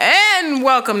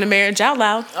Welcome to Marriage Out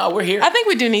Loud. Oh, we're here. I think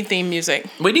we do need theme music.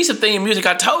 We need some theme music,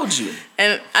 I told you.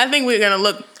 And I think we're going to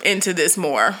look into this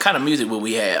more. What kind of music will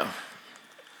we have?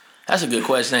 That's a good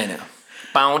question, ain't it?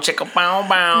 Bow, chicka, bow,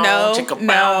 bow. No, chicka, no,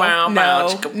 bow, bow, no, bow,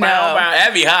 chicka, no. bow, bow.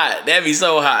 That'd be hot. That'd be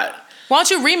so hot. Why don't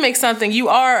you remix something? You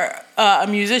are a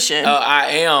musician. I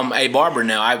am a barber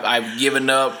now. I've given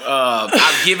up.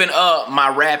 I've given up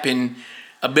my rapping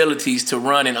abilities to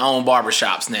run and own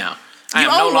barbershops now. I am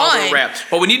no longer a rap.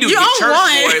 What we need to do is get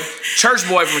Church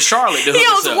Boy from Charlotte to hook us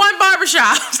up. He owns one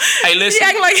barbershop. Hey, listen. He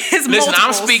acting like it's listen,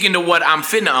 multiples. I'm speaking to what I'm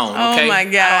finna own, okay? Oh, my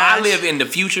gosh. I live in the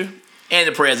future and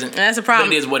the present. That's a problem.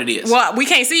 But it is what it is. Well, we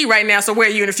can't see you right now, so where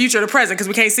are you in the future or the present? Because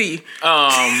we can't see you. You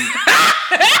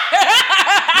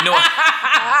know what?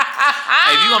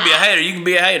 Hey, if you're going to be a hater, you can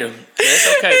be a hater.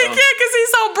 That's okay, He though. can't because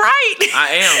he's so bright. I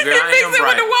am, girl. I am He mix it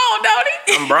bright. with the wall, don't he?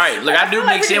 I'm bright. Look, I do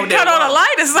mix in with that cut on wall. a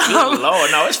light or something. Good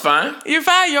Lord, no, it's fine. You're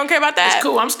fine? You don't care about that? It's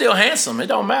cool. I'm still handsome. It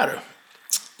don't matter.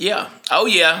 Yeah. Oh,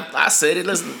 yeah. I said it.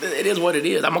 Listen, it is what it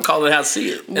is. I'm going to call it how I see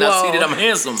it. And I see that I'm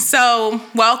handsome. So,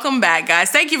 welcome back,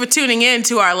 guys. Thank you for tuning in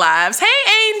to our lives. Hey,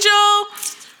 Angel.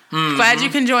 Glad you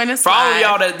can join us. For all of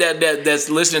y'all that's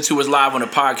listening to us live on the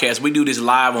podcast, we do this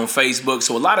live on Facebook.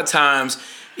 So a lot of times,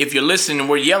 if you're listening and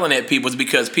we're yelling at people, it's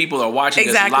because people are watching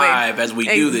us live as we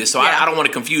do this. So I don't want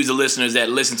to confuse the listeners that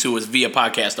listen to us via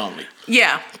podcast only.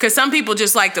 Yeah, because some people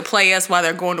just like to play us while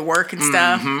they're going to work and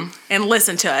stuff and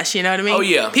listen to us. You know what I mean? Oh,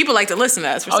 yeah. People like to listen to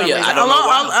us for some reason. I don't know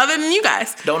why. Other than you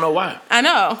guys. Don't know why. I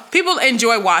know. People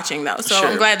enjoy watching, though. So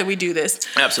I'm glad that we do this.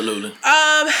 Absolutely.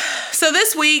 So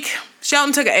this week,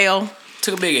 Shelton took an L.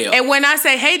 Took a big L. And when I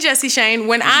say, hey, Jesse Shane,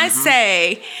 when I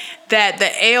say that the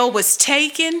L was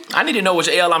taken. I need to know which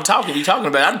L you talking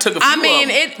about. I took a few of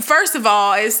them. First of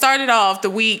all, it started off the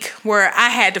week where I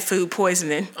had the food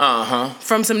poisoning.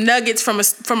 From some nuggets from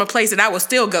a place that I will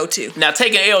still go to. Now,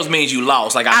 taking L's means you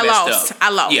lost. Like I messed up. I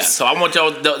lost. Yeah, so I want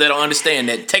y'all that don't understand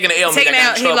that taking an L means I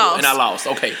got in trouble and I lost.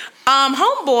 Okay.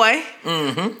 Homeboy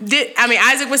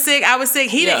Isaac was sick, I was sick.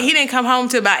 He didn't come home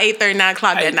till about 8:30, 9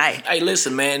 o'clock that night. Hey,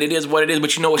 listen, man, it is what it is.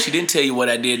 But you know what? She didn't tell you what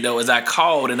I did, though, is I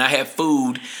called and I had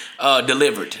food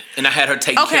delivered. And I had her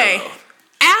taken care of.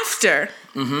 After,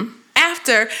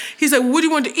 he's like, what do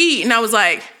you want to eat? And I was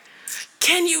like,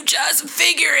 can you just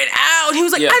figure it out? He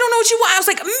was like, I don't know what you want. I was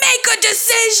like, make a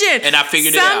decision. And I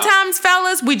figured it out. Sometimes,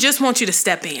 fellas, we just want you to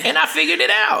step in. And I figured it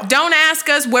out. Don't ask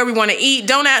us where we want to eat.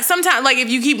 Don't ask. Sometimes, like, if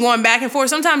you keep going back and forth,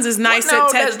 sometimes it's nice to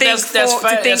think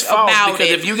about it.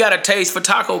 Because if you got a taste for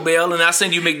Taco Bell and I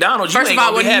send you McDonald's, First you ain't of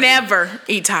all, gonna be happy. I would never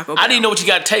eat Taco Bell. I didn't know what you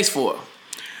got a taste for.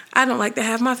 I don't like to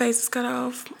have my faces cut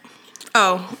off.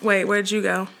 Oh, wait, where'd you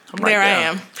go? There I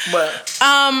am. But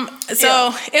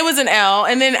so it was an L,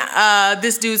 and then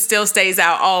this dude still stays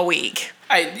out all week.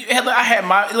 Hey, I had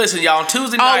listen, y'all.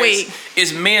 Tuesday nights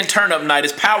is men turn up night.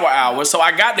 It's power hour, so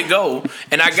I got to go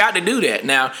and I got to do that.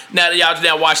 Now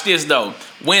y'all watch this though.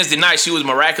 Wednesday night she was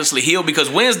miraculously healed because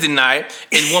Wednesday night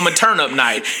is woman turn up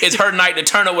night. It's her night to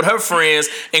turn up with her friends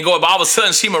and go. But all of a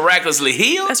sudden she miraculously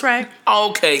healed. That's right.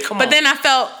 Okay, come on. But then I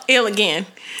felt ill again.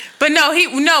 But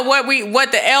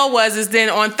what the L was is then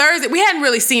on Thursday, we hadn't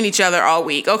really seen each other all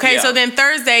week, okay? Yeah. So then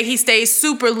Thursday, he stays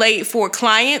super late for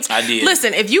clients. I did.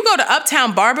 Listen, if you go to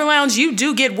Uptown Barber Lounge, you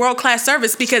do get world-class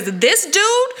service because this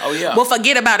dude will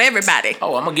forget about everybody.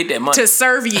 Oh, I'm going to get that money. To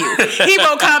serve you. He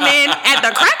will come in at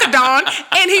the crack of dawn,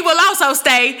 and he will also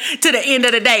stay to the end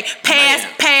of the day.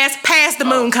 Past the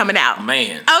moon coming out.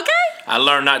 Man. Okay? I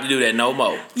learned not to do that no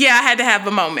more. Yeah, I had to have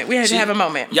a moment. We had to have a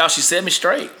moment. Y'all, she set me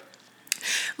straight.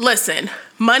 Listen,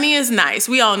 money is nice.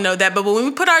 We all know that. But when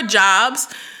we put our jobs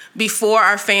before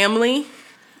our family,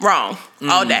 wrong.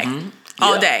 All day.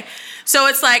 All day. So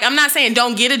it's like, I'm not saying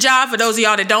don't get a job for those of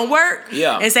y'all that don't work.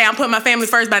 Yeah. And say I'm putting my family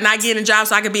first by not getting a job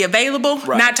so I can be available.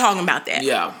 Right. Not talking about that.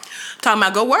 Yeah. I'm talking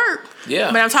about go work.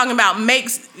 Yeah. But I'm talking about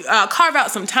carve out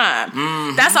some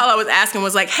time. That's all I was asking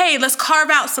was like, hey, let's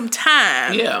carve out some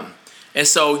time. Yeah. And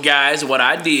so, guys, what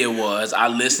I did was I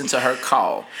listened to her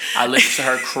call. I listened to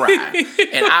her cry.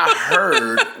 And I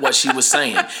heard what she was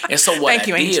saying. And so what I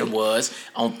did was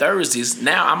on Thursdays,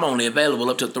 now I'm only available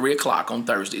up to 3 o'clock on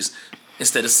Thursdays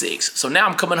instead of 6. So now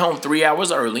I'm coming home 3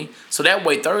 hours early. So that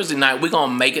way Thursday night, we're going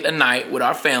to make it a night with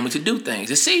our family to do things.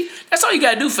 You see, that's all you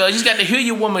got to do, fellas. You just got to hear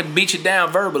your woman beat you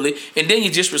down verbally, and then you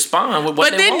just respond with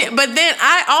what they want. But then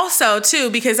I also,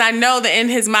 too, because I know that in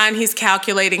his mind he's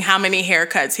calculating how many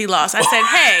haircuts he lost. I said,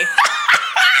 hey,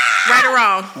 right or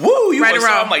wrong? Woo, you right or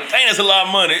wrong? I'm like, dang, that's a lot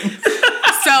of money.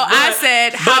 So I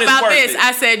said, how about this?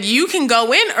 I said, you can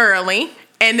go in early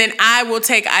and then I will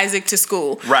take Isaac to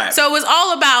school. Right. So it was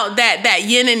all about that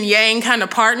yin and yang kind of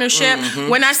partnership. Mm-hmm.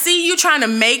 When I see you trying to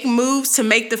make moves to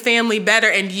make the family better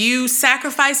and you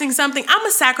sacrificing something, I'm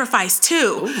a sacrifice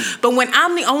too. Ooh. But when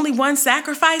I'm the only one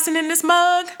sacrificing in this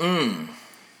mug,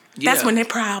 that's when there are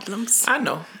problems. I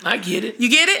know. I get it. You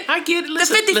get it? I get it.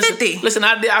 Listen, the 50-50. Listen,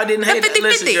 I didn't hate it.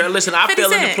 Listen, girl, listen, I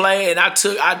fell into play and I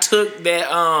took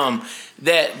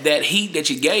that heat that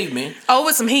you gave me. Oh,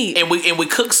 with some heat. And we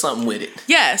cooked something with it.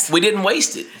 Yes. We didn't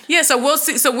waste it. Yeah, so we'll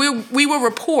see. So we will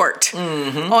report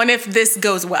on if this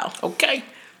goes well. Okay.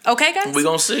 Okay, guys? We're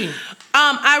going to see.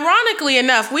 Ironically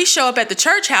enough, we show up at the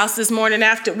church house this morning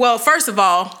after, well, first of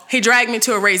all, he dragged me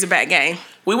to a Razorback game.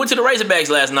 We went to the Razorbacks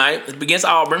last night against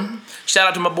Auburn. Shout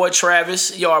out to my boy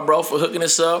Travis Yarbrough for hooking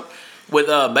us up with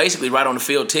basically right on the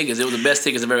field tickets. It was the best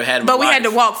tickets I've ever had in my life. But we had to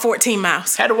walk 14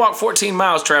 miles. Had to walk 14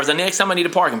 miles, Travis. And next time I need a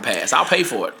parking pass, I'll pay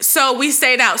for it. So we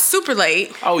stayed out super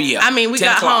late. Oh, yeah. I mean, we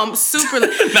got home super late.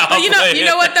 No, but you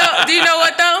know what, though? Do you know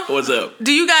what, though? What's up?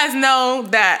 Do you guys know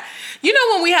that... You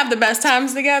know when we have the best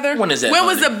times together? When is that? When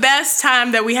was the best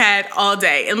time that we had all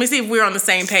day? And let me see if we're on the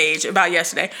same page about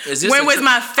yesterday. When was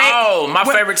my favorite? Oh, my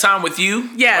favorite time with you?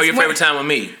 Yes. Or your favorite time with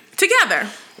me? Together.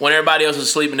 When everybody else was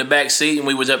asleep in the back seat and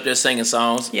we was up there singing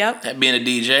songs. Yep. Being a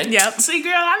DJ. Yep. See,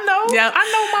 girl, I know. Yep.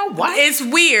 I know my wife. It's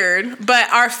weird,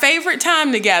 but our favorite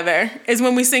time together is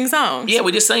when we sing songs. Yeah,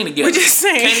 we just sing together. We just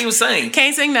sing. Can't even sing.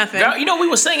 Can't sing nothing. Girl, you know we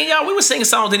were singing, y'all. We were singing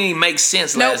songs that didn't even make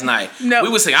sense last night. No. We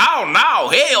were singing, oh no,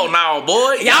 hell no,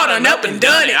 boy. Y'all done up and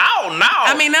done it. Oh no.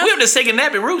 I mean, we were just singing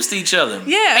nappy roots to each other.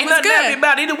 Yeah, Ain't nothing nappy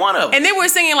about either one of them. And then we're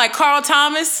singing like Carl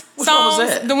Thomas songs. Which one was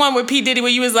that? The one with P. Diddy where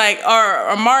you was like,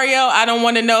 or Mario, I don't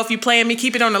want to know if you playing me,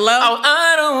 keep it on the low. Oh,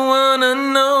 I don't want to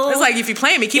know. It's like if you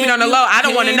playing me, keep it on the low. I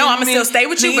don't want to know. I'm going to still stay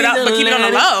with you, but keep it on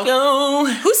the low.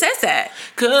 Who says that?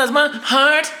 Because my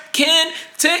heart can't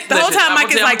take... The whole time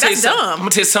Mike is like, that's dumb. I'm going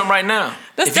to tell you something right now.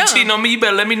 If you're cheating on me, you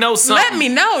better let me know something. Let me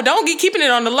know. Don't keep keeping it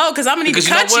on the low because I'm going to need to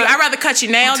cut you. I'd rather cut you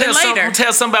now than later. I'm going to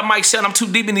tell something about Mike Shelton. I'm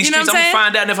too deep in these streets. I'm going to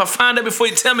find out. And if I find out before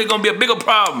you tell me, it's going to be a bigger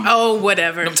problem. Oh,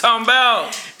 whatever. You know what I'm talking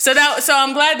about? So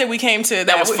I'm glad that we came to that.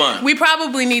 That was fun. We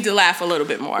probably need to laugh a little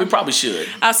bit more. We probably should.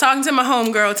 I was talking to my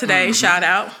homegirl today. Shout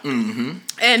out.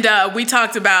 And we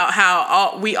talked about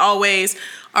how we always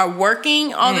are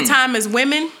working all the time as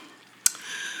women.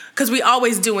 Because we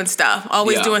always doing stuff.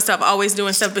 Doing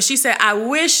stuff. But she said, I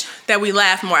wish that we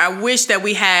laughed more. I wish that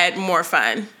we had more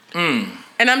fun.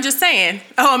 And I'm just saying.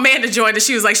 Oh, Amanda joined us.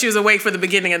 She was awake for the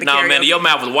beginning of the karaoke. No, Amanda, your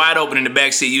mouth was wide open in the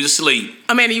backseat. You was asleep.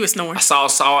 Amanda, you was snoring. I saw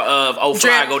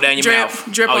fly go down your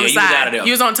mouth. Drip on the side. You was out of there.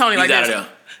 You was on Tony like that.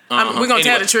 We're going to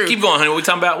tell the truth. Keep going, honey. What we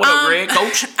talking about? What up, Greg?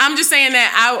 Coach? I'm just saying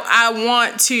that I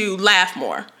want to laugh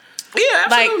more. Yeah,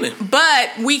 absolutely.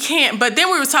 But we can't. But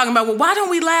then we were talking about, well, why don't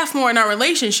we laugh more in our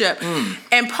relationship?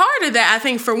 And part of that, I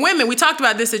think, for women, we talked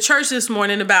about this at church this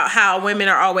morning about how women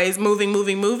are always moving.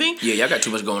 Yeah, y'all got too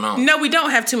much going on. No, we don't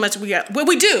have too much. We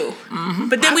do.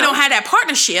 But then we don't have that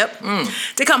partnership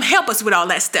to come help us with all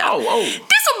that stuff. Oh.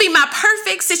 This will be my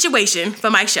perfect situation for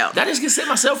Mike Shelton. Did I just get set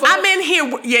myself up? I'm in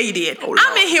here. Yeah, you did.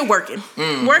 I'm in here working,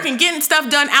 getting stuff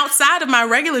done outside of my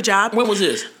regular job. When was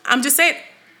this? I'm just saying.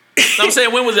 I'm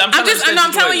saying, when was it?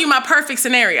 I'm telling you my perfect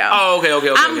scenario. Oh,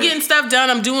 okay. I'm getting stuff done.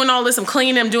 I'm doing all this. I'm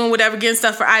cleaning. I'm doing whatever, getting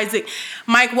stuff for Isaac.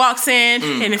 Mike walks in,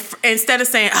 and instead of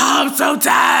saying, "Oh, I'm so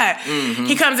tired,"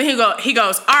 he comes in. He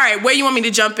goes, "All right, where you want me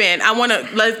to jump in? I want to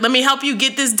let me help you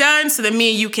get this done, so that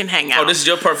me and you can hang out." Oh, this is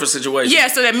your perfect situation. Yeah,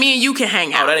 so that me and you can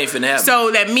hang out. Oh, that ain't finna happen.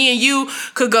 So that me and you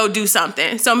could go do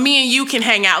something. So me and you can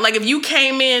hang out. Like if you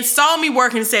came in, saw me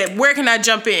working, and said, "Where can I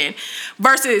jump in?"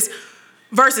 Versus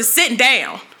sitting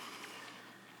down.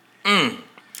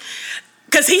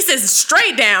 Because he sits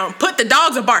straight down, put the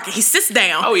dogs are barking. He sits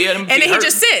down. Oh, yeah. And then he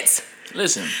just sits.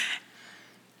 Listen.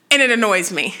 And it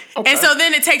annoys me. Okay. And so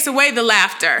then it takes away the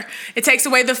laughter. It takes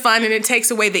away the fun, and it takes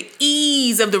away the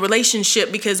ease of the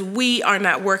relationship because we are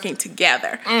not working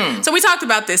together. So we talked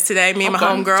about this today, me and my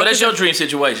homegirl. So that's your dream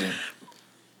situation.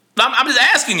 I'm just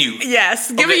asking you.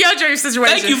 Yes. Give me your dream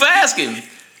situation. Thank you for asking.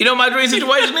 You know what my dream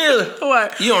situation is?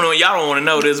 What? You don't know. Y'all don't want to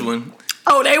know this one.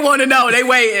 Oh, they want to know. They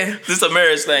waiting. This is a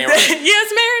marriage thing, right?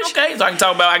 Yes, marriage. Okay, so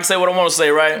I can say what I want to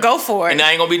say, right? Go for it. And I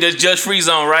ain't going to be this judge-free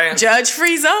zone, right?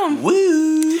 Judge-free zone. Woo.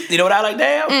 You know what I like to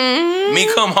have? Me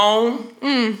come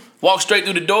home, walk straight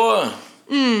through the door,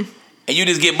 and you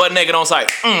just get butt naked on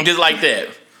site. Just like that.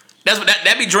 That's what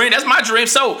that be dream. That's my dream.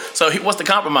 So what's the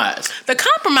compromise? The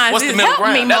compromise what's is the middle help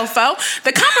ground? Me, mofo.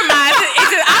 The compromise is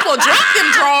that I will drop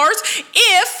them drawers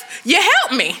if you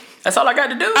help me. That's all I got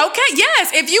to do? Okay,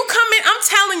 yes. If you come in, I'm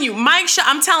telling you, Mike,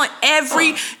 I'm telling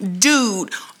every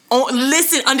dude,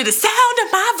 listen under the sound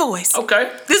of my voice.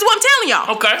 Okay. This is what I'm telling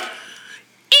y'all. Okay.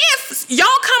 If y'all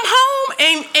come home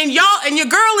and your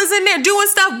girl is in there doing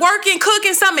stuff, working,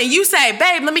 cooking something, and you say,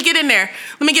 babe, let me get in there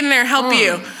and help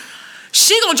you.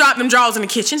 She gonna drop them drawers in the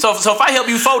kitchen. So if I help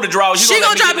you fold the drawers, you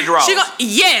gonna drop the drawers.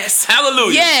 Yes.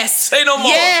 Hallelujah. Yes. Say no more.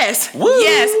 Yes. Woo.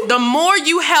 Yes. The more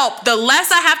you help, the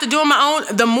less I have to do on my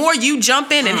own. The more you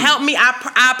jump in and help me.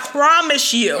 I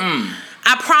promise you.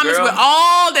 I promise, girl, with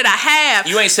all that I have.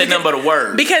 You ain't said nothing but a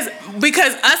word. Because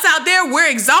us out there, we're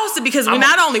exhausted because we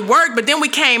not only worked, but then we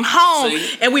came home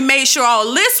and we made sure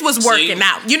all this was working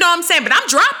out. You know what I'm saying? But I'm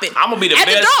dropping. I'm gonna be the best.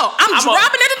 At the door. I'm dropping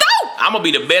at the door. I'm gonna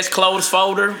be the best clothes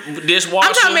folder,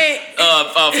 dishwasher,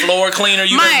 floor cleaner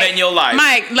you ever met in your life.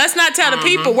 Mike, let's not tell the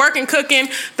people working, cooking,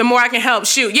 the more I can help.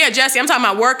 Shoot. Yeah, Jesse, I'm talking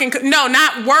about working. No,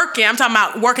 not working. I'm talking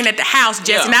about working at the house,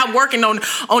 Jesse. Yeah. Not working on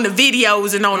the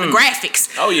videos and on the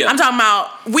graphics. Oh, yeah. I'm talking about,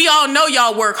 we all know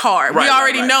y'all work hard. Right, we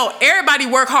already know everybody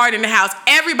work hard in the house.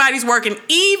 Everybody's working,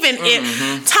 even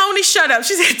if Tony, shut up.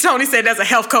 Tony said that's a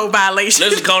health code violation.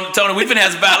 Listen, Tony, we finna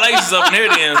have some violations up in here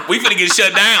then. We finna get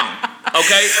shut down.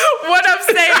 Okay? What I'm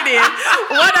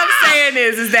saying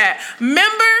is that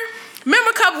remember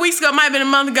a couple weeks ago, might have been a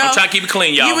month ago. I'm trying to keep it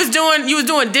clean, y'all. You was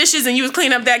doing dishes and you was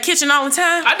cleaning up that kitchen all the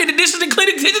time. I did the dishes and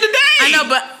cleaned the kitchen today. I know,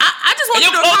 but I just want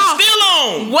you to know still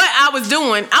on what I was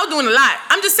doing. I was doing a lot.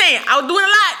 I'm just saying, I was doing a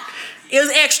lot. It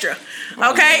was extra.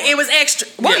 Okay? It was extra.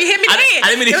 Well, you hit me in the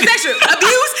head. It was extra.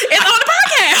 Abuse is on the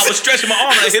podcast. I was stretching my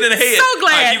arm and I hit in the head. So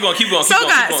glad. Right, keep going. So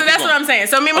that's what I'm saying.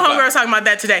 So me and my homegirl was talking about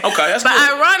that today. Okay, that's But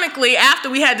cool. Ironically, after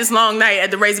we had this long night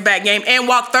at the Razorback game and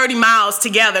walked 30 miles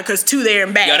together, because 2 there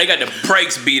and back. Yeah, they got the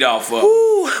brakes beat off of.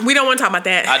 Ooh, we don't want to talk about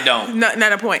that. I don't.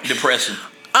 Not a point. Depression.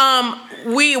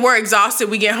 We were exhausted.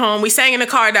 We get home. We sang in the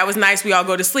car. That was nice. We all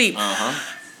go to sleep.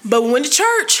 But we went to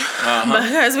church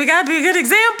because we got to be good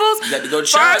examples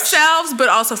for ourselves, but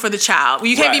also for the child.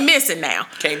 You can't be missing now.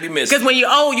 Can't be missing. Because when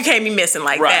you're old, you can't be missing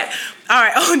like that. All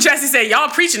right. Oh, Jesse said, y'all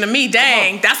preaching to me.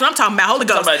 Dang. That's what I'm talking about. Holy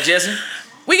Ghost. Talking about Jesse?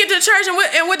 We get to the church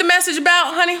and what the message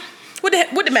about, honey?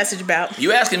 What the message about?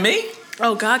 You asking me?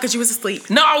 Oh, God, because you was asleep.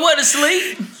 No, I wasn't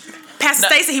asleep. Pastor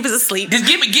Stacy, he was asleep. Just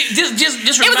remind me.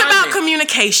 It was about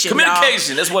communication.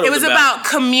 Communication. That's what it was about. It was about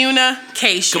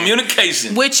communication.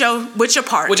 Communication. With your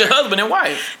partner. With your husband and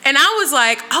wife. And I was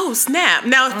like, oh, snap.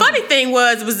 Now, the funny thing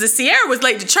was the Sierra was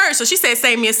late to church, so she said,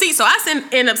 save me a seat. So I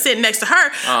ended up sitting next to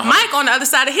her. Mike on the other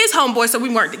side of his homeboy, so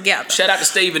we weren't together. Shout out to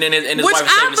Steven and his wife. Which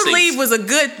I believe was a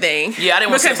good thing. Yeah, I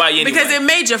didn't want to sit by you anyway. Because it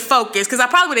made you focus. Because I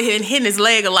probably would have been hitting his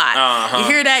leg a lot. You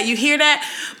hear that? You hear that?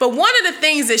 But one of the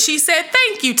things that she said,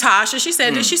 thank you, Tasha. She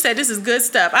said this is good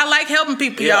stuff. I like helping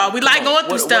people, y'all. We like going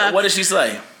through stuff. What did she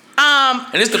say?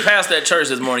 And this the pastor at church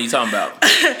this morning you talking about.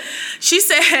 She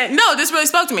said, no, this really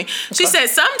spoke to me. She said,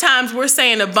 sometimes we're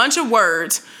saying a bunch of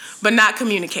words, but not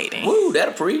communicating. Woo,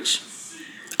 that'll preach.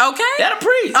 Okay. That'll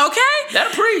preach. Okay.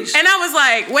 That'll preach. And I was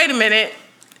like, wait a minute.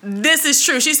 This is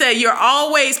true. She said, you're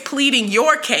always pleading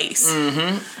your case.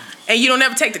 And you don't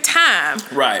ever take the time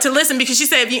to listen, because she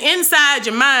said, if you're inside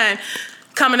your mind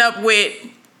coming up with,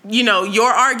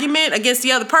 your argument against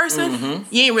the other person,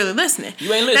 you ain't really listening.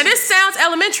 You ain't listening. Now, this sounds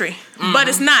elementary, but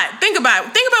it's not. Think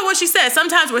about what she said.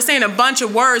 Sometimes we're saying a bunch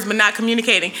of words, but not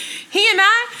communicating. He and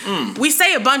I, we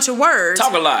say a bunch of words.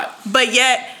 Talk a lot. But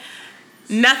yet,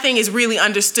 nothing is really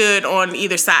understood on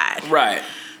either side. Right.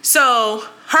 So,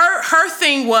 her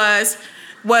thing was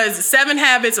 7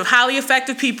 Habits of Highly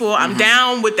Effective People. I'm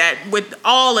down with that, with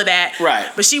all of that. Right.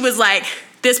 But she was like,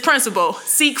 this principle,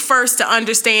 seek first to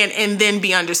understand and then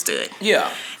be understood. Yeah.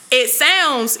 It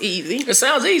sounds easy. It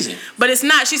sounds easy. But it's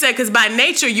not. She said, because by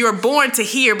nature, you're born to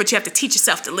hear, but you have to teach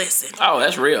yourself to listen. Oh,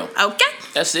 that's real. Okay.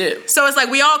 That's it. So it's like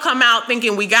we all come out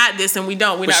thinking we got this and we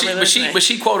don't. We're not really listening. But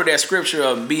she quoted that scripture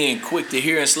of being quick to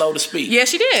hear and slow to speak. Yeah,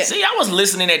 she did. See, I was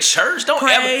listening at church. Don't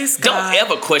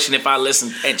ever question if I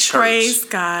listen at church. Praise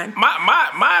God.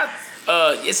 My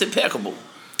it's impeccable.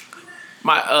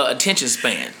 My attention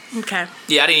span. Okay.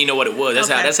 Yeah, I didn't even know what it was.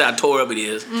 That's how tore up it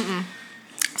is.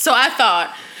 So I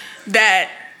thought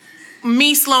that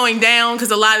me slowing down,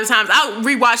 because a lot of the times I'll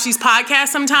rewatch these podcasts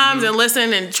sometimes and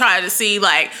listen and try to see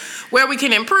like where we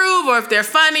can improve or if they're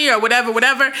funny or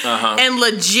whatever. And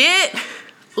legit,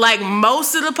 like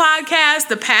most of the podcasts,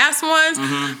 the past ones,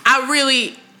 I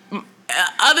really,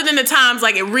 other than the times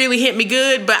like it really hit me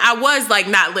good, but I was like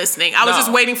not listening. I was just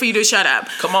waiting for you to shut up.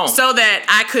 Come on. So that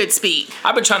I could speak.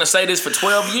 I've been trying to say this for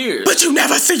 12 years. But you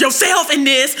never see yourself in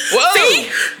this. Whoa. See?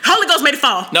 Holy Ghost made it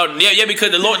fall. No, yeah,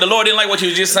 because the Lord didn't like what you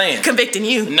were just saying. Convicting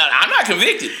you. No, I'm not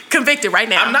convicted. Convicted right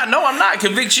now. I'm not.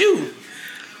 Convict you.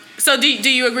 So do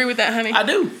you agree with that, honey? I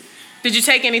do. Did you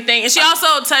take anything? And she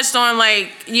also touched on,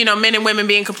 like, you know, men and women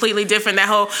being completely different. That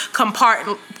whole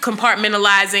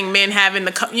compartmentalizing, men having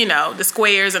the, you know, the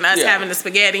squares and us having the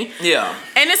spaghetti. Yeah.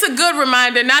 And it's a good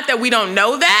reminder, not that we don't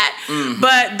know that,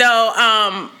 but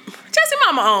though, Jesse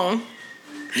Mama own.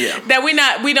 Yeah. That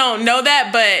we don't know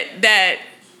that, but that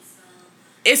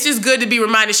it's just good to be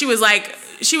reminded. She was like,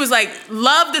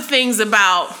 love the things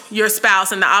about your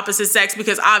spouse and the opposite sex,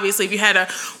 because obviously if you had a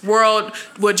world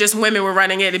where just women were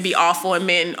running it, it'd be awful and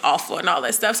men awful and all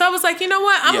that stuff. So I was like, you know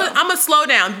what? I'm gonna slow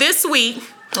down. This week,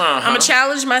 I'm gonna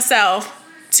challenge myself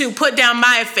to put down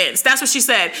my offense. That's what she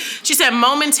said. She said,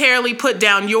 momentarily put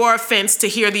down your offense to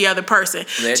hear the other person.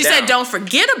 She said, don't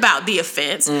forget about the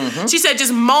offense. She said,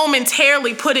 just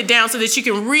momentarily put it down so that you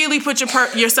can really put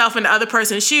yourself in the other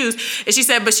person's shoes. And she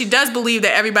said, but she does believe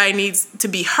that everybody needs to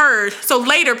be heard. So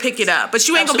later pick it up. But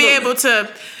you ain't gonna be able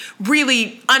to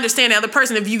really understand the other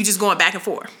person if you just going back and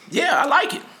forth. Yeah, I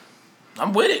like it.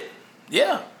 I'm with it.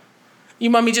 Yeah. You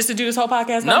want me just to do this whole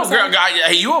podcast? No, girl,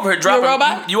 hey, you over here dropping. You're a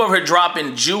robot? You over here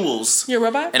dropping jewels. You're a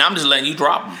robot? And I'm just letting you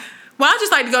drop them. Well, I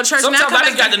just like to go to church. Sometimes I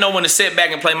just got to know when to sit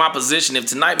back and play my position. If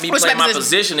tonight me playing my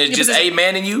position is just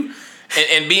amen in you,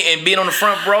 and being on the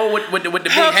front row with the big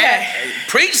hat.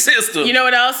 Preach, sister. You know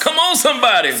what else? Come on,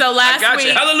 somebody. So last week,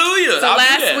 hallelujah. So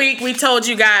last week we told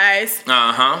you guys.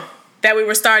 That we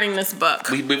were starting this book.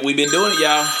 We've been doing it,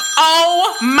 y'all.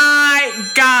 Oh my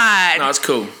God. No, it's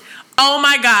cool. Oh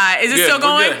my God. Is it still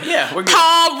going? We're good. Yeah, we're good.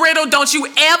 Paul Riddle, don't you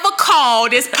ever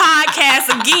call this podcast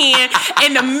again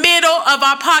in the middle of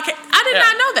our podcast. I did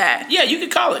not know that. Yeah, you can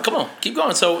call it. Come on, keep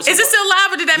going. So is it still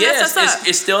live or did that mess us up?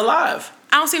 It's still live.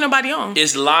 I don't see nobody on.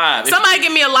 It's live. Somebody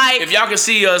give me a like. If y'all can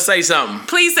see us, say something.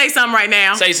 Please say something right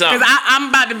now. Say something. Because I'm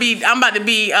about to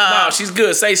be. No, she's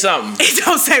good. Say something. It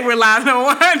don't say we're live no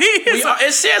more.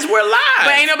 It says we're live.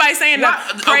 But ain't nobody saying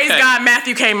that. Praise God,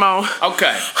 Matthew came on.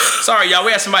 Okay. Sorry, y'all.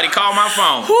 We had somebody call my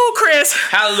phone. Who, Chris?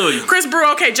 Hallelujah. Chris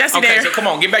Brew. Okay, Jesse there. Okay, so come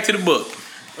on. Get back to the book.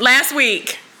 Last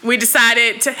week, we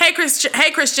decided to, hey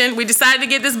Christian, we decided to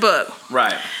get this book.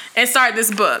 Right. And start this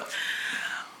book.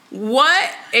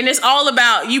 And it's all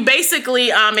about, you basically,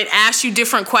 it asks you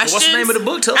different questions. What's the name of the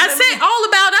book? I said All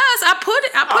About Us. I put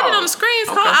it on the screen. It's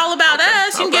called All About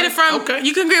Us. You can get it from,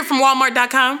 you can get it from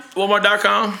Walmart.com.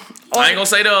 Walmart.com. I ain't gonna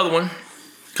say the other one.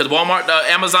 Because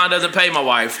Amazon doesn't pay my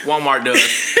wife. Walmart does.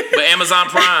 But Amazon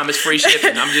Prime is free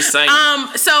shipping. I'm just saying.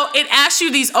 So it asks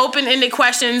you these open-ended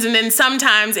questions, and then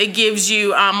sometimes it gives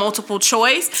you multiple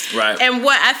choice. Right. And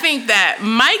what I think that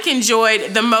Mike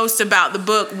enjoyed the most about the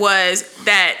book was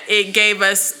that it gave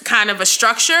us kind of a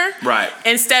structure. Right.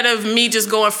 Instead of me just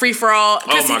going free for all.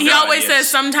 Because he always says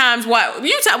sometimes, why am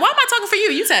I talking for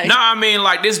you? You say. No, I mean,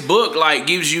 like, this book, like,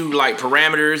 gives you, like,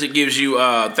 parameters. It gives you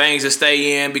things to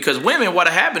stay in. Because women, what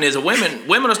happens is women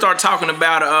will start talking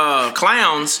about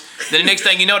clowns. Then the next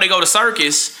thing you know, they go to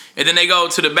circus, and then they go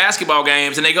to the basketball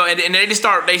games, and they go and they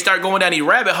start going down these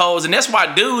rabbit holes, and that's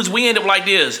why dudes, we end up like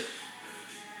this,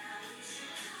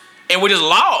 and we're just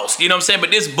lost. You know what I'm saying?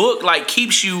 But this book, like,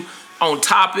 keeps you on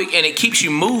topic, and it keeps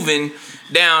you moving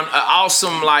down an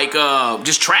awesome, like,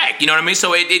 just track. You know what I mean?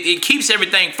 So it keeps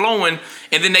everything flowing.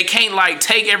 And then they can't, like,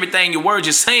 take everything your words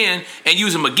are saying and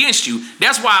use them against you.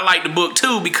 That's why I like the book,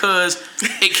 too, because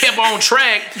it kept on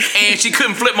track and she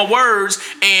couldn't flip my words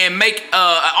and make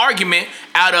an argument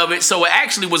out of it. So it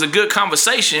actually was a good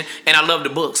conversation, and I love the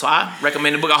book. So I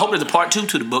recommend the book. I hope there's a part 2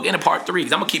 to the book and a part 3,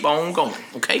 because I'm going to keep on going,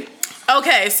 okay?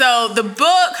 Okay, so the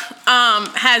book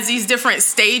has these different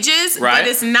stages, but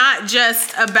it's not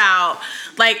just about,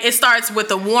 like, it starts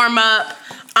with a warm-up.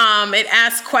 It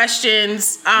asks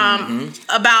questions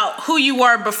about who you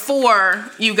were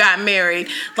before you got married.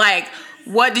 Like,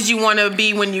 what did you want to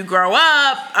be when you grow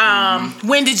up?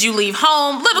 When did you leave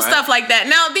home? Little stuff like that.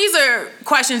 Now, these are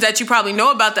questions that you probably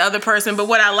know about the other person, but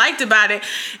what I liked about it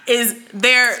is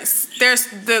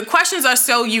the questions are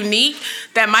so unique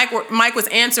that Mike was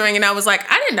answering, and I was like,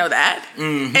 I didn't know that.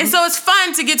 And so it's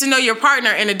fun to get to know your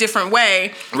partner in a different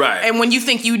way. Right. And when you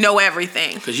think you know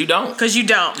everything. Because you don't. You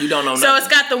don't know nothing. So it's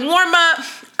got the warm-up.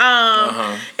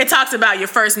 It talks about your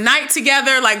first night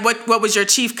together, like what was your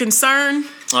chief concern?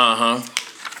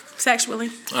 Sexually.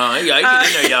 You get in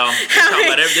there, y'all. Talking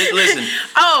about everything. Listen.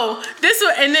 This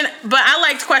one, but I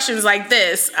liked questions like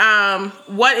this.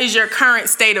 What is your current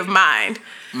state of mind?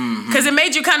 Because it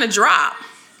made you kind of drop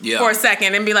for a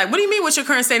second and be like, what do you mean, what's your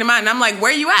current state of mind? And I'm like,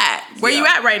 where you at? Where you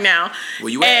at right now?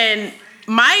 Where you at? And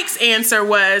Mike's answer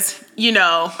was, you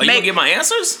gonna get my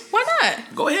answers? Why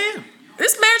not? Go ahead.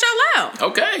 This marriage out loud.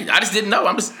 Okay. I just didn't know.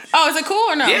 Is it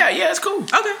cool or no? Yeah, it's cool.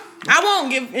 Okay. I won't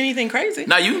give anything crazy.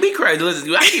 No, you can be crazy.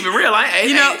 Listen, I keep it real.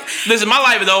 Listen, my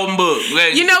life is an open book.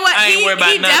 You know what? I ain't worried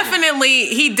about nothing.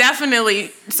 He definitely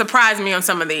surprised me on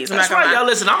some of these. That's right, y'all.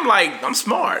 Listen, I'm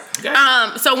smart. Okay?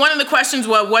 So one of the questions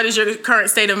was, what is your current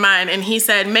state of mind? And he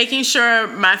said, making sure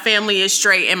my family is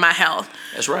straight and my health.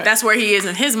 That's right. That's where he is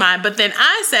in his mind. But then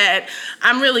I said,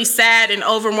 I'm really sad and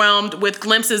overwhelmed with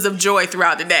glimpses of joy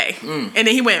throughout the day. And then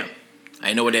he went, I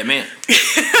didn't know what that meant.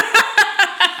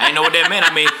 I didn't know what that meant.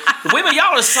 I mean, women,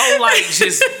 y'all are so like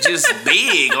just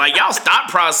big. Like y'all's thought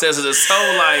processes are so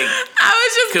like. I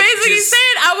was just basically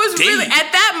saying I was deep. Really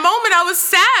at that moment I was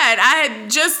sad. I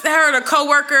had just heard a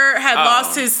coworker had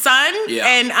lost his son,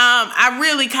 and I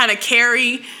really kind of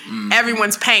carry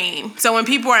everyone's pain. So when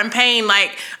people are in pain,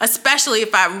 like especially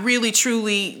if I really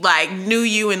truly like knew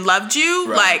you and loved you,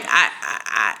 like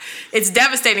I it's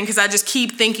devastating because I just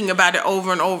keep thinking about it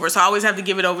over and over. So I always have to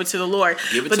give it over to the Lord.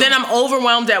 But then I'm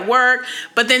overwhelmed at work.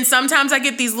 But then sometimes I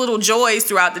get these little joys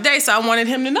throughout the day. So I wanted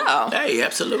him to know. Hey,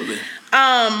 absolutely.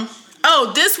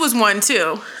 This was one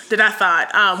too that I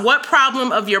thought. What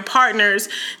problem of your partner's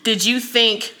did you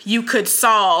think you could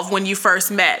solve when you first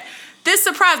met? This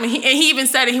surprised me. And he even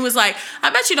said it. He was like, I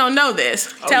bet you don't know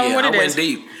this. Tell him what it is. I went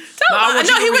deep. No, I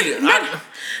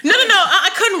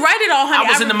couldn't write it all, honey. I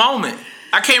was in the moment.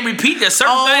 I can't repeat that.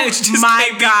 Certain things just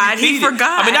can't be repeated. He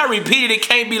forgot. I mean, not repeated. It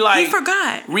can't be like he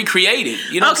forgot. Recreated.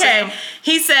 You know what I'm saying?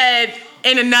 He said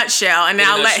in a nutshell, and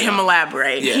I'll let him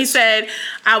elaborate. Yes. He said,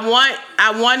 I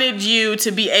wanted you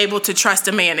to be able to trust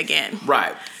a man again.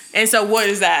 Right. And so what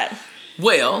is that?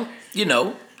 Well, you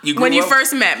know, when you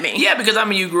first met me. Yeah, because I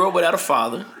mean, you grew up without a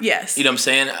father. Yes. You know what I'm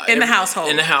saying? In the household.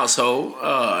 In the household.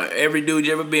 Every dude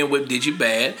you ever been with did you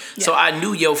bad. Yeah. So I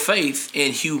knew your faith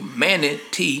in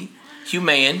humanity,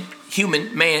 human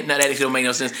man, now that actually don't make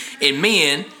no sense, and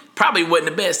men probably wasn't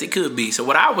the best it could be. So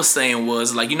what I was saying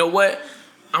was like, you know what?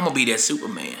 I'm gonna be that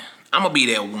Superman. I'm gonna be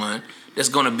that one that's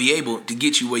gonna be able to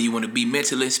get you where you want to be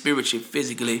mentally, spiritually,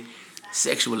 physically,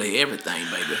 sexually, everything,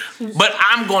 baby. But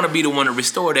I'm gonna be the one to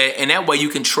restore that, and that way you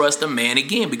can trust a man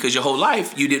again, because your whole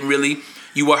life you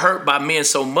were hurt by men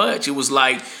so much, it was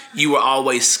like you were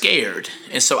always scared.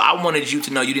 And so I wanted you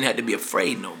to know you didn't have to be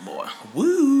afraid no more.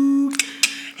 Woo!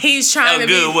 He's trying to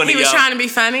be. He was trying to be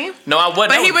funny. No, I wasn't.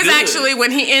 But he was actually when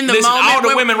he in the moment. All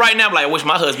the women right now be like, I wish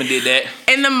my husband did that.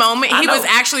 In the moment, he was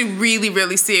actually really,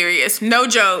 really serious. No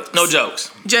jokes. No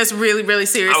jokes. Just really, really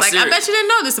serious. Like serious. I bet you didn't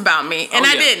know this about me, and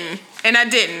I didn't. And I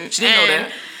didn't. She didn't know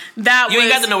that. You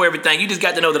ain't got to know everything. You just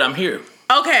got to know that I'm here.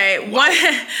 Okay. Wow.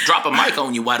 Drop a mic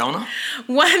on you, why don't I?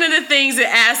 One of the things it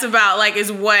asks about like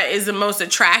is what is the most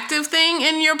attractive thing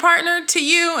in your partner to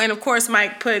you, and of course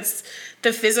Mike puts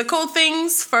the physical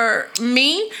things for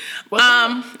me.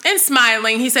 And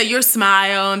smiling. He said, your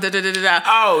smile, and da-da-da-da.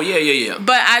 Oh, yeah.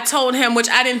 But I told him, which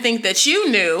I didn't think that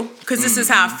you knew, because this is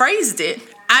how I phrased it.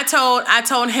 I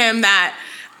told him that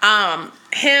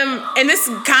him, and this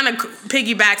kind of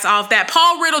piggybacks off that.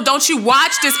 Paul Riddle, don't you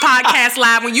watch this podcast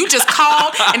live when you just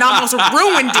called and almost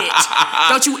ruined it.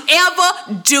 Don't you ever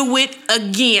do it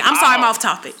again. I'm sorry, I'm off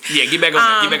topic. Yeah, get back on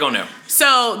there. Get back on there.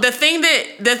 So the thing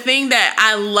that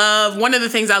I love, one of the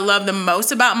things I love the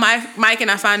most about Mike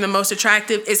and I find the most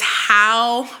attractive is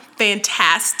how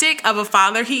fantastic of a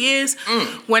father he is.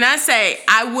 When I say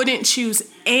I wouldn't choose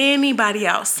anybody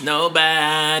else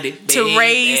to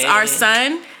raise our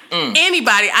son.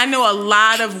 Anybody. I know a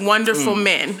lot of wonderful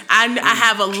men. I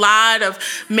have a lot of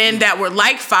men that were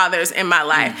like fathers in my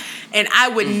life. And I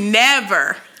would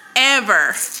never,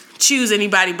 ever choose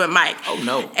anybody but Mike. Oh,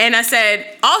 no. And I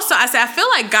said, I feel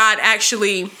like God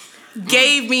actually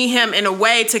gave me him in a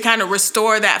way to kind of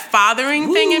restore that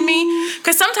fathering thing in me.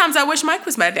 Because sometimes I wish Mike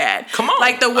was my dad. Come on.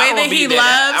 Like the way that he loves.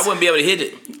 I wouldn't be able to hit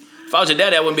it. If I was your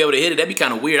daddy, I wouldn't be able to hit it. That'd be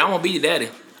kind of weird. I won't be your daddy.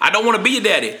 I don't want to be your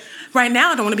daddy. Right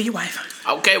now, I don't want to be your wife.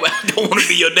 Okay, well, I don't want to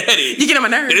be your daddy. You get on my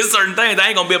nerves. There's certain things I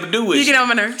ain't going to be able to do with you. You get on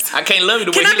my nerves. I can't love you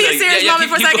the way you Can I be a serious moment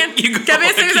for a second? Can I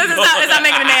be a serious moment? It's not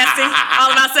making it nasty.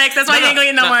 All about sex. That's why you ain't going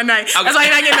to get no more tonight. That's why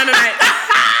you're not getting none tonight.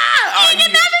 You ain't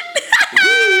getting nothing.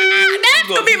 That's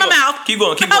going to be in my mouth. Keep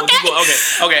going. Okay.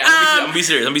 I'm be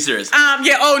serious. Now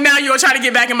you're going to try to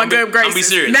get back in my good graces. I'm be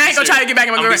serious. Now you're going to try to get back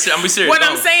in my good graces. I'm be serious. What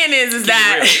I'm saying is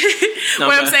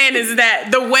that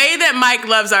the way that Mike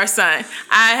loves our son,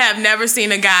 I have never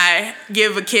seen a guy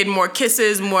give a kid more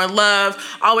kisses, more love,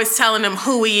 always telling him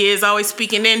who he is, always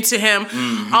speaking into him,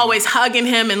 always hugging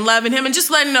him and loving him, and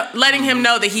just letting him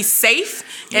know that he's safe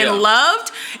and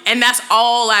loved. And that's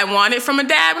all I wanted from a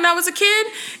dad when I was a kid.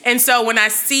 And so when I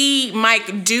see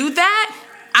Mike do that,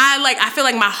 I feel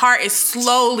like my heart is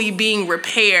slowly being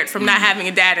repaired from not having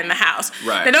a dad in the house.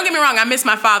 Right. Now, don't get me wrong, I miss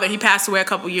my father. He passed away a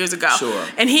couple years ago. Sure.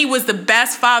 And he was the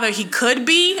best father he could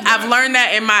be. Right. I've learned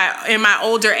that in my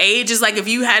older age. It's like if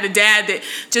you had a dad that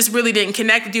just really didn't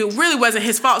connect with you, it really wasn't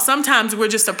his fault. Sometimes we're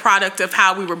just a product of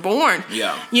how we were born.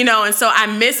 Yeah. You know, and so I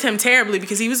miss him terribly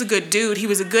because he was a good dude. He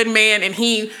was a good man, and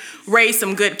he raised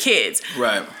some good kids.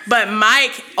 Right. But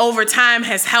Mike, over time,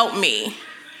 has helped me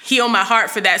heal my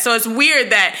heart for that. So it's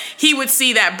weird that he would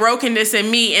see that brokenness in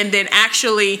me, and then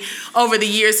actually over the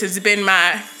years has been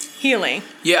my healing.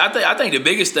 Yeah, I think the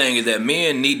biggest thing is that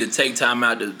men need to take time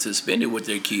out to spend it with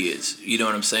their kids. You know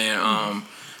what I'm saying?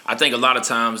 I think a lot of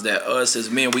times that us as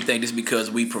men, we think this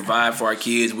because we provide for our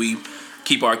kids, we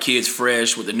keep our kids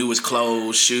fresh with the newest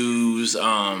clothes, shoes,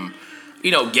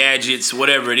 gadgets,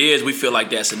 whatever it is, we feel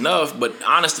like that's enough. But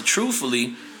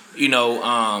truthfully,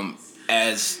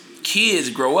 as kids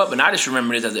grow up, and I just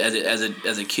remember this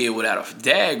as a kid without a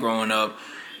dad growing up,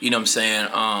 you know what I'm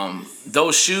saying?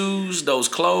 Those shoes, those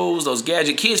clothes, those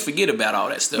gadgets, kids forget about all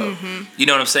that stuff. Mm-hmm. You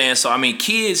know what I'm saying? So, I mean,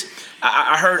 kids,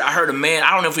 I heard a man,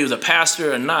 I don't know if he was a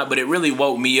pastor or not, but it really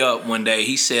woke me up one day.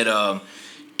 He said,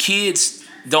 kids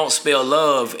don't spell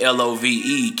love Love.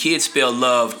 Kids spell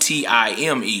love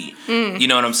Time. You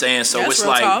know what I'm saying? So that's it's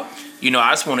like, talk.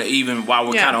 I just want to, even while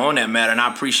we're kind of on that matter, and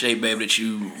I appreciate, babe, that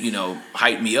you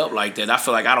hype me up like that. I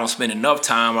feel like I don't spend enough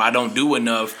time, or I don't do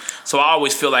enough. So I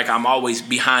always feel like I'm always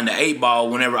behind the 8 ball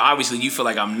whenever, obviously, you feel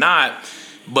like I'm not.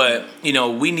 But,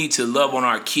 we need to love on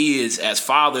our kids as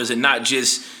fathers and not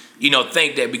just,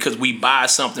 think that because we buy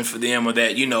something for them, or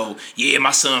that,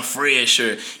 my son fresh,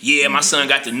 or my son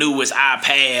got the newest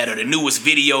iPad or the newest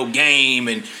video game.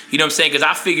 And you know what I'm saying? Because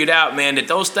I figured out, man, that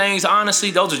those things,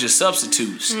 honestly, those are just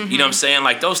substitutes. Mm-hmm. You know what I'm saying?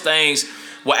 Like, those things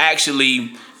will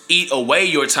actually eat away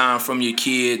your time from your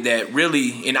kid. That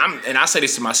really, and I say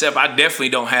this to myself, I definitely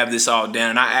don't have this all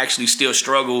down. And I actually still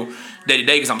struggle day to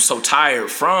day because I'm so tired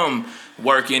from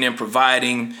working and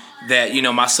providing, that,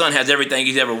 my son has everything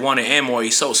he's ever wanted and more.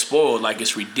 He's so spoiled, like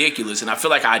it's ridiculous. And I feel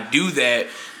like I do that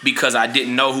because I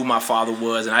didn't know who my father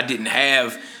was, and I didn't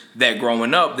have that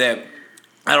growing up, that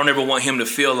I don't ever want him to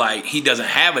feel like he doesn't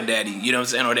have a daddy, you know what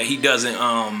I'm saying? Or that he doesn't,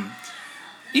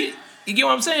 you get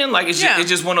what I'm saying? Like, it's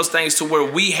just one of those things to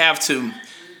where we have to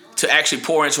actually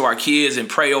pour into our kids and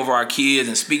pray over our kids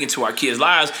and speak into our kids'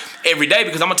 lives every day.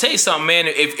 Because I'm going to tell you something, man,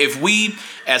 if we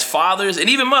as fathers, and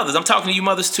even mothers, I'm talking to you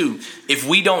mothers too, if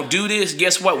we don't do this,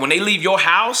 guess what? When they leave your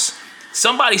house,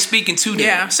 somebody's speaking to them.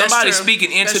 Yeah, somebody's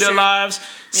speaking into their lives.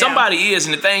 Somebody is.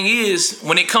 And the thing is,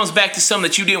 when it comes back to something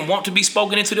that you didn't want to be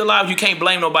spoken into their lives, you can't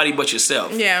blame nobody but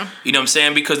yourself. Yeah. You know what I'm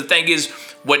saying? Because the thing is,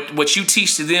 what you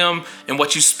teach to them and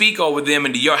what you speak over them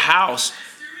into your house,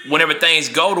 whenever things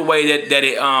go the way that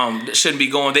it shouldn't be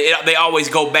going, they always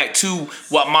go back to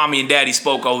what mommy and daddy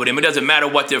spoke over them. It doesn't matter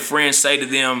what their friends say to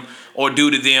them or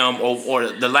do to them or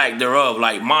the lack thereof.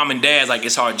 Like, mom and dad's, like,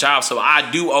 it's our job. So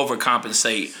I do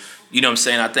overcompensate. You know what I'm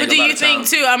saying? I think. But do you think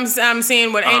too? I'm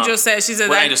seeing what Angel said. She said,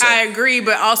 I agree,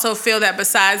 but also feel that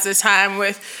besides the time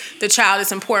with the child,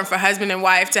 it's important for husband and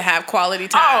wife to have quality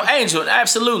time. Oh, Angel,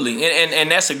 absolutely, and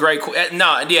that's a great. And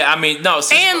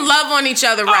love on each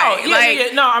other, right?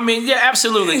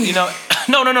 Absolutely. No.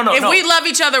 If we love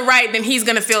each other right, then he's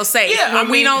gonna feel safe. Yeah,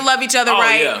 when we don't love each other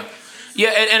right. Yeah,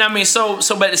 and I mean, so,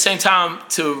 but at the same time,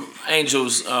 to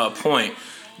Angel's point,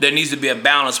 there needs to be a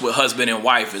balance with husband and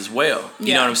wife as well.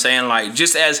 You know what I'm saying? Like,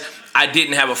 just as I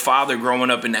didn't have a father growing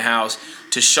up in the house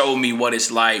to show me what it's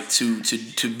like to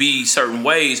be certain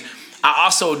ways, I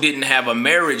also didn't have a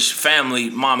marriage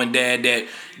family, mom and dad,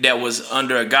 that was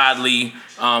under a godly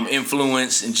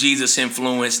influence and Jesus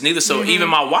influence. Neither. So even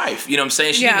my wife, you know what I'm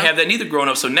saying? She didn't have that neither growing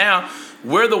up. So now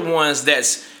we're the ones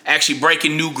that's actually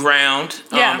breaking new ground,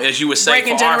 as you would say,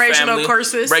 breaking for our family.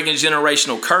 Breaking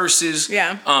generational curses.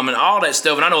 And all that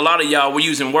stuff. And I know a lot of y'all were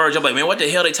using words. I'm like, man, what the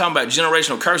hell they talking about?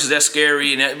 Generational curses? That's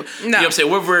scary. And that, you know what I'm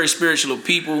saying? We're very spiritual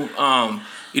people.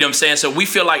 You know what I'm saying? So we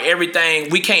feel like everything,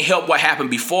 we can't help what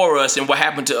happened before us and what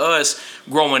happened to us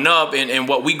growing up and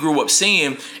what we grew up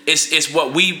seeing. It's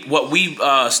what we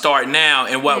start now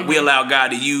and what we allow God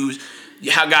to use,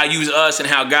 how God used us and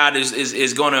how God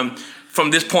is going to, from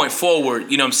this point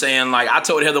forward, you know what I'm saying? Like, I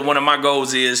told Heather, one of my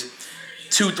goals is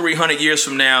 200-300 years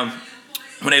from now,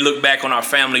 when they look back on our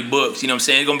family books, you know what I'm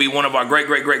saying? It's going to be one of our great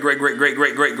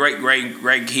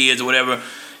kids or whatever.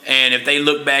 And if they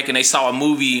look back and they saw a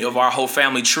movie of our whole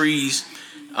family trees,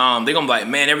 they're going to be like,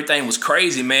 man, everything was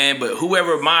crazy, man. But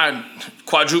whoever my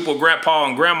quadruple grandpa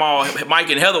and grandma, Mike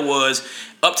and Heather was,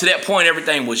 up to that point,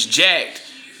 everything was jacked.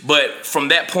 But from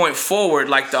that point forward,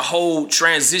 like, the whole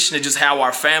transition of just how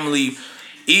our family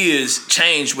is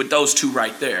changed with those two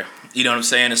right there. You know what I'm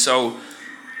saying? And so,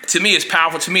 to me, it's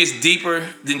powerful. To me, it's deeper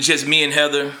than just me and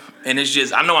Heather. And it's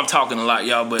just, I know I'm talking a lot,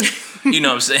 y'all, but you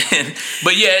know what I'm saying?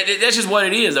 But yeah, that's just what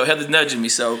it is, though. Heather's nudging me,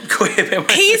 so go ahead, man.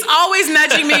 He's always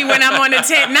nudging me when I'm on a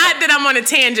tangent. Not that I'm on a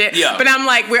tangent, but I'm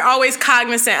like, we're always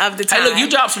cognizant of the time. Hey, look, you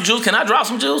dropped some jewels. Can I drop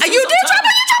some jewels? You did drop a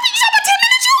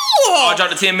 10-minute jewel. Oh, I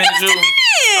dropped a 10-minute jewel?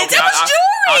 Okay, it was jewelry.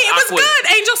 It was good.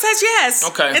 Angel says yes.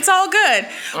 Okay. It's all good.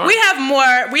 All right. We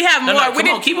have more. No, come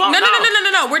on, keep on. No.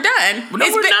 We're done. No,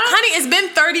 we're done. Honey, it's been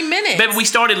 30 minutes. Baby, we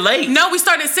started late. No, we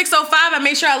started 6:05. I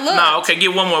made sure I looked. No, okay,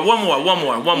 get one more.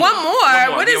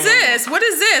 What is this? What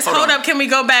is this? Hold up, can we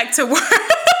go back to work?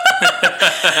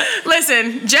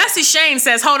 Listen, Jesse Shane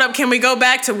says, hold up, can we go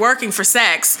back to working for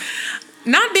sex?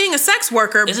 Not being a sex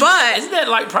worker, isn't that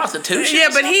like prostitution? Yeah,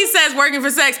 but he says working for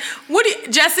sex.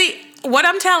 Jesse, what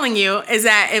I'm telling you is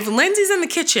that if Lindsay's in the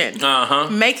kitchen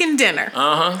making dinner,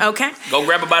 okay? Go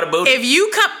grab her by the booty. If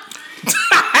you come...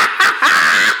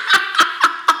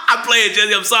 I'm playing,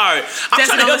 Jesse, I'm sorry. I'm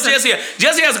trying to help Jesse out.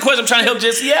 Jesse has a question, I'm trying to help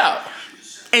Jesse out.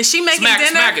 And she making dinner.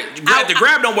 Smack it. The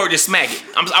grab don't work. Just smack it.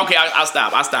 I'll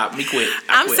stop. Be quick.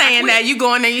 I'm saying that you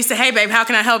go in there. You say, "Hey, babe, how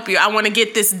can I help you? I want to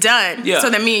get this done so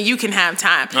that me and you can have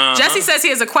time." Jesse says he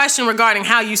has a question regarding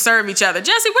how you serve each other.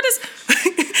 Jesse, what is?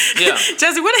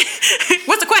 Jesse,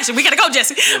 what's the question? We gotta go,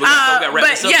 Jesse. Yeah,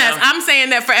 but yes, I'm saying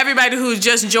that for everybody who's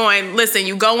just joined. Listen,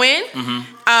 you go in.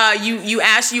 You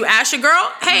ask your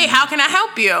girl, "Hey, how can I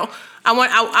help you? I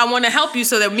want to help you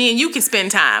so that me and you can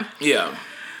spend time." Yeah.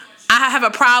 I have a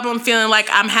problem feeling like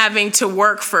I'm having to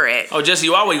work for it. Oh, Jesse,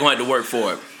 you always going to have to work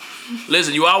for it.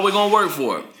 Listen, you always going to work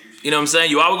for it. You know what I'm saying?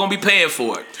 You always going to be paying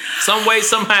for it. Some way,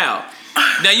 somehow.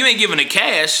 Now, you ain't giving the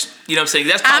cash. You know what I'm saying?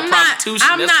 That's called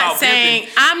prostitution. That's called pimping.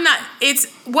 It's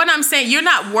what I'm saying. You're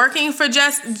not working for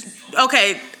just...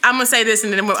 Okay, I'm going to say this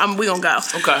and then we're going to go.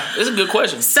 Okay, it's a good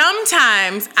question.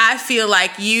 Sometimes I feel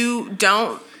like you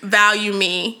don't value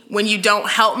me when you don't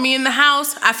help me in the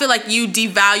house. I feel like you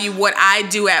devalue what I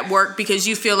do at work because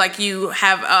you feel like you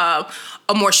have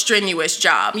a more strenuous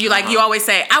job. You always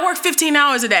say, I work 15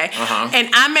 hours a day. And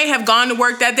I may have gone to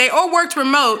work that day or worked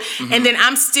remote, and then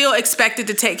I'm still expected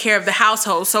to take care of the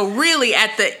household. So really,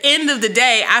 at the end of the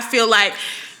day, I feel like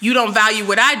you don't value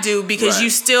what I do because you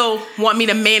still want me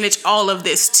to manage all of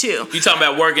this too. You talking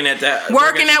about working at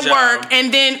work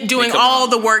and then doing all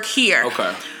the work here.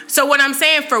 Okay. So what I'm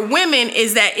saying for women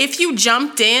is that if you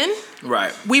jumped in,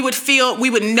 we would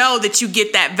know that you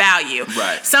get that value.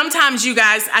 Right. Sometimes you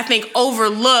guys, I think,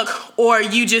 overlook or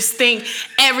you just think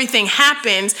everything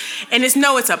happens and it's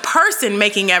a person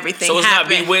making everything happen. So it's not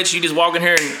Bewitched, you just walk in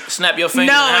here and snap your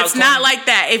finger. No, it's not like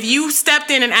that. If you stepped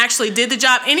in and actually did the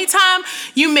job, anytime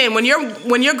when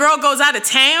your girl goes out of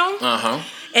town,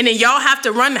 and then y'all have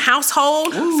to run the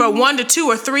household for 1 to 2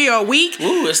 or 3 or a week.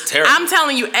 Ooh, it's terrible. I'm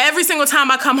telling you, every single time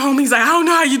I come home, he's like, I don't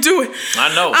know how you do it.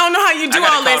 I know. I don't know how you do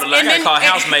all this.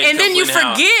 And then you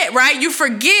forget, right? You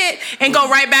forget and go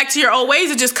right back to your old ways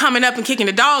of just coming up and kicking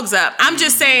the dogs up. I'm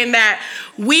just saying that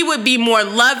we would be more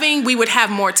loving. We would have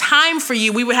more time for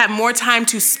you. We would have more time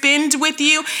to spend with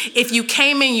you if you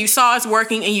came in, you saw us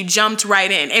working, and you jumped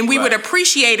right in. And we would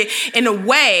appreciate it in a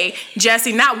way,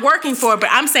 Jesse, not working for it, but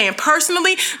I'm saying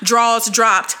personally, draws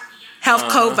dropped. Health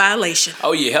code violation.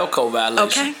 Oh, yeah, health code violation.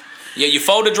 Okay. Yeah, you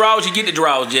fold the drawers, you get the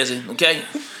drawers, Jesse, okay?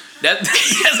 That's gonna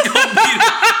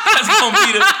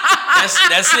be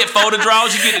that's it. Fold the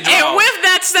drawers, you get the drawers. And with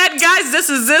that said, guys, this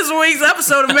is this week's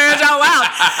episode of Marriage Out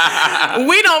Loud.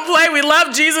 We don't play. We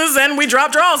love Jesus, and we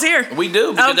drop drawers here. We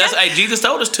do because Jesus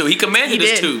told us to. He commanded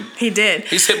us to. He did.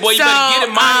 He said, "Boy, you better get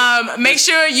it, Mike." Make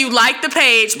sure you like the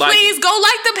page. Please go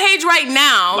like the page right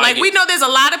now. We know there's a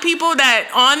lot of people that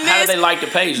on this. How do they like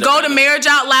the page? Go to Marriage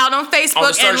Out Loud on Facebook on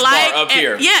the search bar up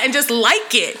here. Yeah, and just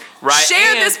like it. Right.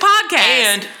 Share this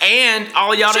podcast. And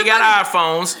all y'all that got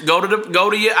iPhones, go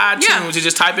to your iTunes and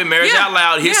just type in Marriage Out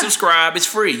Loud, hit subscribe. It's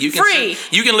free. You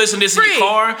can listen to this in your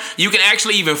car. You can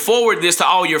actually even forward this to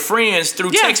all your friends through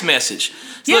text message.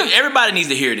 So look, everybody needs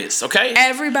to hear this, okay?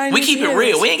 Everybody. We keep it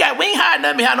real. We ain't hiding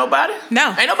nothing behind nobody.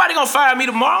 No. Ain't nobody gonna fire me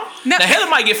tomorrow. No. Now Heather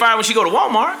might get fired when she go to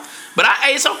Walmart. But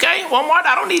it's okay. Walmart,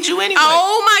 I don't need you anyway.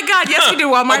 Oh, my God. Yes, we do,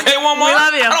 Walmart. Okay, Walmart. We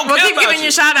love you. We'll keep giving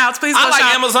you shout-outs. Please go I like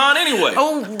shop. Amazon anyway.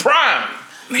 Oh. Prime.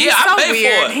 He's I so pay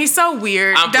weird. for it. He's so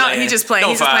weird. He's just playing.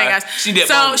 Don't He's just playing, guys.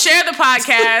 So share the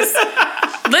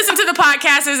podcast. Listen to the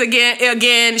podcasts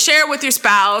again. Share it with your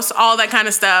spouse. All that kind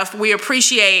of stuff. We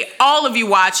appreciate all of you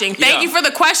watching. Thank you for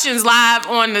the questions live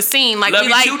on the scene. Love we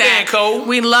like too, that. Dan Cole.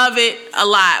 We love it a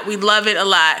lot. We love it a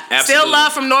lot. Absolutely. Still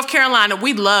love from North Carolina.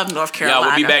 We love North Carolina.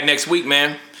 We'll be back next week,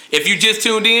 man. If you just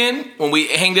tuned in, when we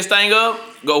hang this thing up,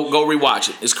 go rewatch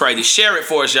it. It's crazy. Share it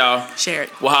for us, y'all. Share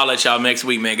it. We'll holler at y'all next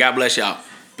week, man. God bless y'all.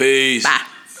 Peace. Peace. Bye.